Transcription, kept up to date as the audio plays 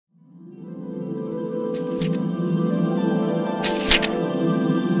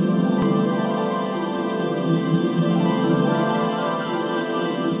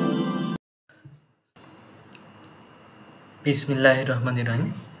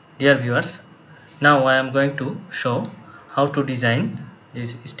Bismillahirrahmanirrahim. Dear viewers, now I am going to show how to design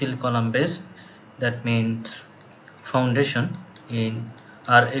this steel column base, that means foundation in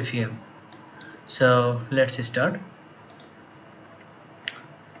RFEM. So let's start.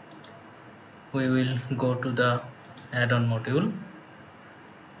 We will go to the add-on module,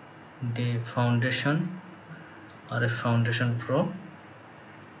 the foundation or a foundation pro.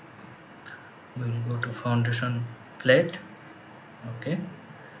 We will go to foundation plate. Okay,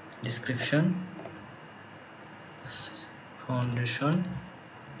 description foundation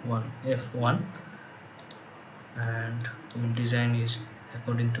 1 F1, and we will design is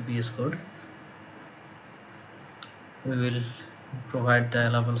according to PS code. We will provide the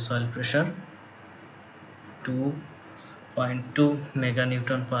allowable soil pressure 2.2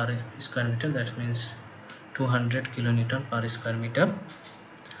 meganewton per square meter, that means 200 kilonewton per square meter,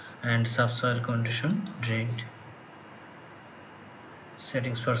 and subsoil condition drained.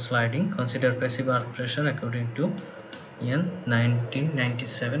 Settings for sliding: consider passive earth pressure according to EN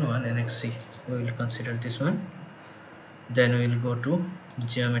 1997 1 NXC. We will consider this one. Then we will go to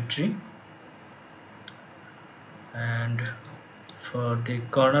geometry, and for the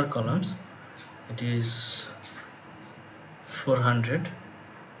corner columns it is 400.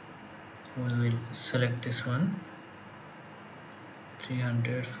 We will select this one,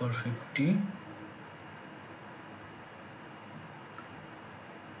 300, 450.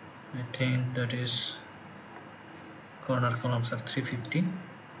 I think that is corner columns are 350.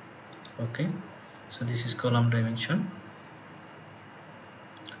 Okay, so this is column dimension.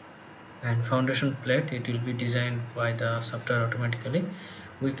 And foundation plate, it will be designed by the software automatically.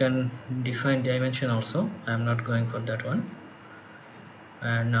 We can define dimension also. I am not going for that one.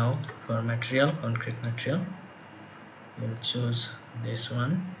 And now for material, concrete material, we'll choose this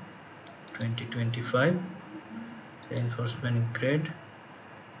one, 2025 reinforcement grade.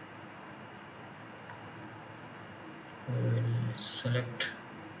 We will select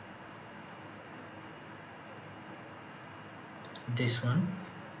this one,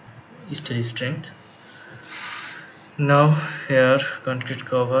 steel strength. Now here concrete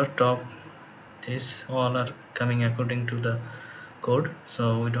cover, top, this all are coming according to the code,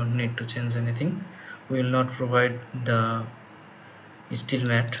 so we don't need to change anything. We will not provide the steel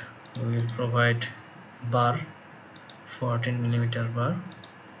mat. We will provide bar, 14mm bar.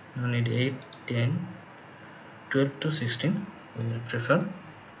 No need 8, 10, 12 to 16 we will prefer.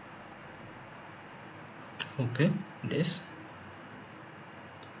 Okay, this.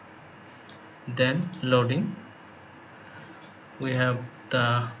 Then loading, we have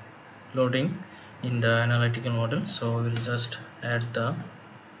the loading in the analytical model, so we will just add the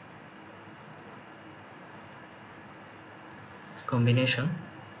combination.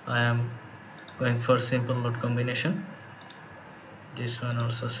 I am going for simple load combination. This one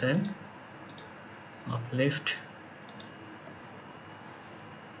also same, uplift,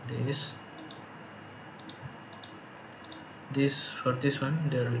 this for this one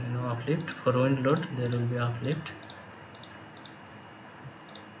there will be no uplift. For wind load there will be uplift.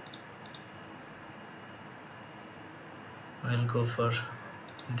 I'll go for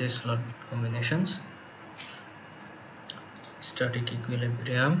this load combinations. Static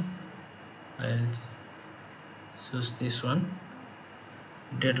equilibrium, I'll choose this one.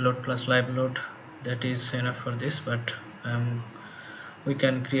 Dead load plus live load, that is enough for this, but we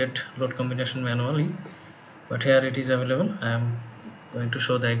can create load combination manually, but here it is available. I am going to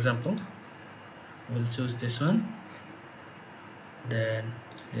show the example. We'll choose this one, then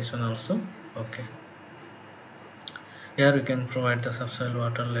this one also. Okay, here we can provide the subsoil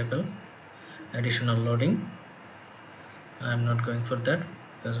water level, additional loading. I am not going for that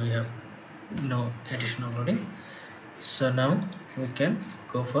because we have no additional loading. So now we can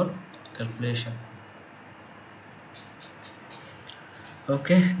go for calculation.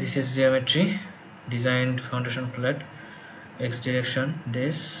 Okay, this is geometry. Designed foundation plate, x direction,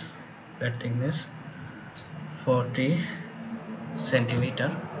 this plate thickness 40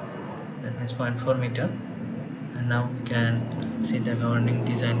 centimeter, that means 0.4 meter. And now we can see the governing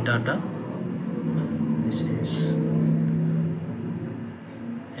design data. This is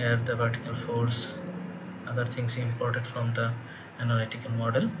here the vertical force, other things imported from the analytical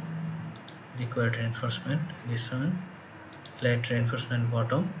model. Required reinforcement, this one, plate reinforcement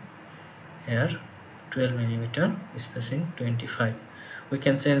bottom, here 12mm, spacing 25. We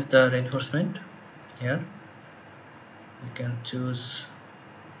can change the reinforcement. Here we can choose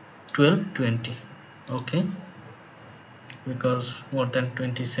 12, 20. Okay, because more than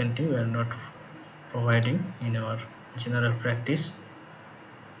 20 cm we are not providing in our general practice.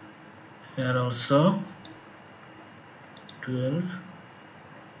 Here also 12,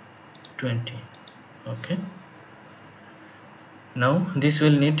 20. Okay, now this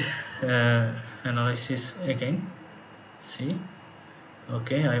will need analysis again. See,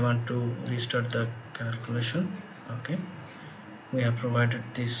 okay, I want to restart the calculation. Okay, we have provided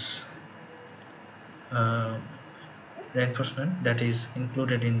this uh, reinforcement that is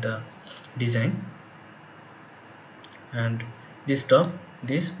included in the design, and this top,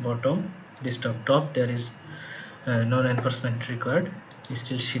 this bottom, this top there is no reinforcement required,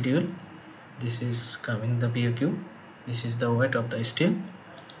 steel schedule. This is coming the BOQ. This is the weight of the steel.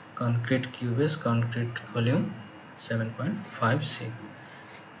 Concrete cubes, concrete volume 7.5 C.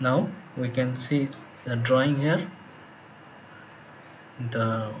 Now we can see the drawing here,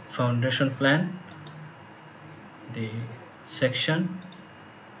 the foundation plan, the section,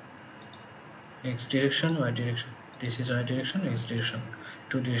 x direction, y direction. This is y direction, x direction,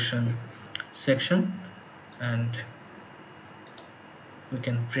 two direction section, and we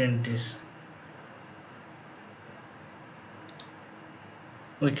can print this.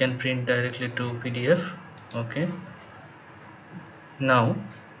 We can print directly to PDF. Okay, now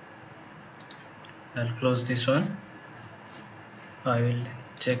I'll close this one. I will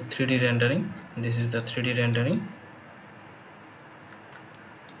check 3D rendering. This is the 3D rendering,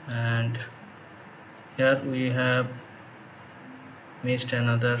 and here we have missed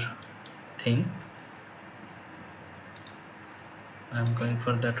another thing. I'm going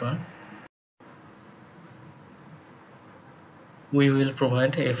for that one. We will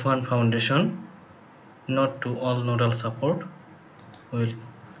provide F1 foundation, not to all nodal support. We will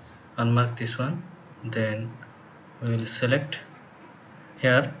unmark this one, then we will select.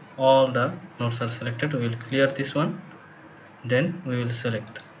 Here all the nodes are selected. We will clear this one, then we will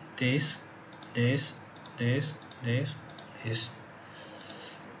select this, this, this, this, this,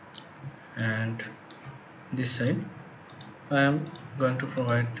 and this side I am going to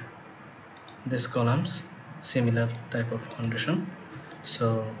provide these columns similar type of foundation.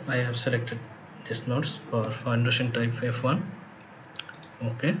 So I have selected these nodes for foundation type F1.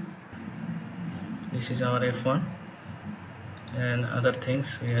 Okay, this is our F1, and other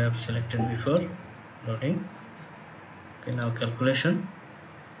things we have selected before. Loading. Okay, now calculation.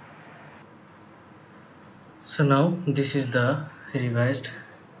 So now this is the revised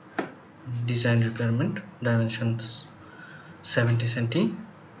design requirement. Dimensions 70 cm,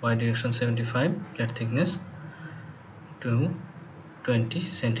 y direction 75, plate thickness to 20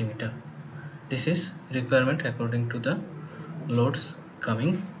 cm. This is requirement according to the loads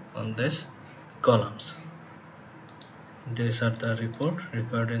coming on this columns. These are the report.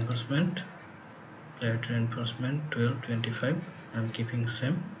 Required reinforcement, plate reinforcement 12, 25. I am keeping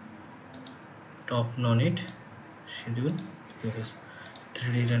same. Top no need. Schedule. Give us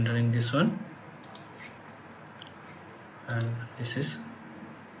 3D rendering this one, and this is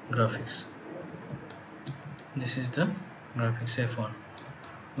graphics. This is the graphics F1.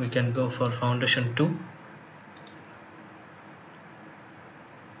 We can go for foundation 2.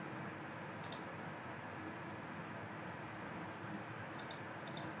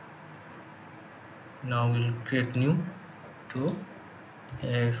 Now we'll create new to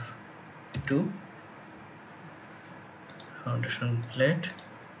F2 foundation plate,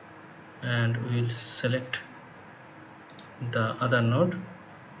 and we'll select the other node.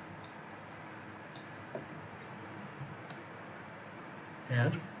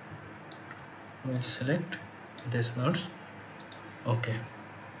 Here we'll select these nodes. Okay,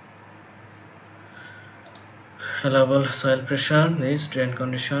 allowable soil pressure, this drain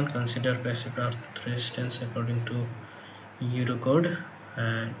condition, consider passive earth resistance according to Euro code.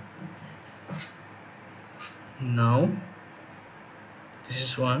 And now this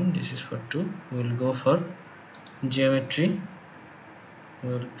is 1, this is for 2. We will go for geometry. We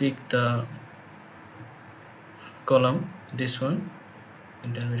will pick the column, this one,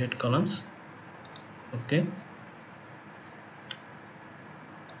 intermediate columns. Okay,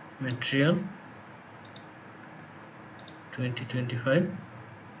 material 2025.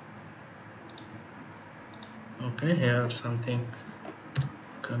 Okay, here something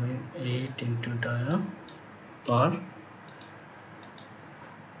coming 8 into dia bar.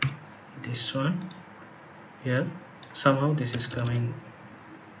 This one here somehow this is coming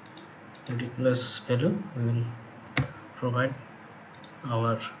ridiculous value. We will provide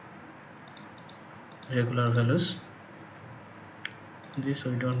our regular values. This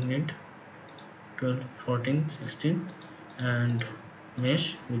we don't need. 12, 14, 16, and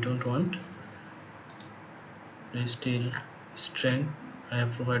mesh we don't want. The steel strength I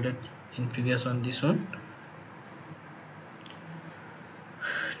have provided in previous on this one.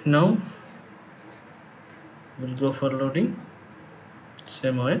 Now We'll go for loading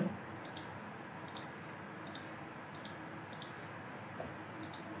same way.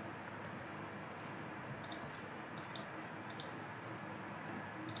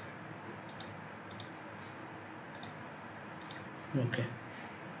 Okay,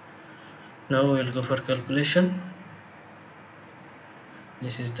 now we'll go for calculation.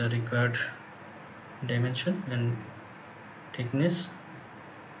 This is the required dimension and thickness.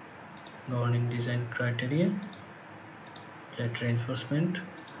 Governing design criteria. Plate reinforcement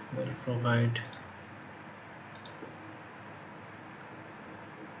will provide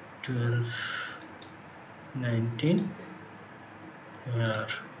 12, 19, here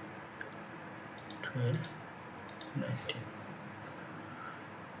 12, 19.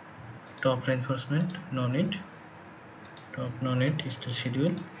 Top reinforcement no need. Top no need is to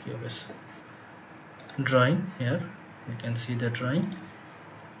schedule QoS. Drawing, here you can see the drawing,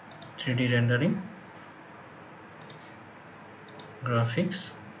 3D rendering,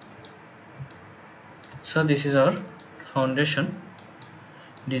 graphics. So this is our foundation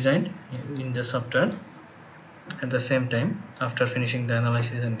designed in the software. At the same time, after finishing the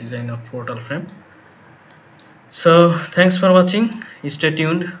analysis and design of portal frame. So thanks for watching. Stay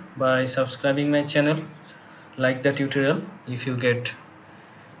tuned by subscribing my channel, like the tutorial if you get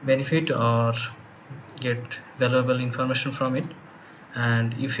benefit or get valuable information from it,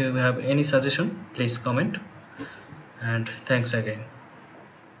 and if you have any suggestion, please comment. And thanks again.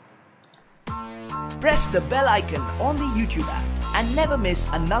 Press the bell icon on the YouTube app and never miss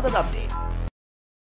another update.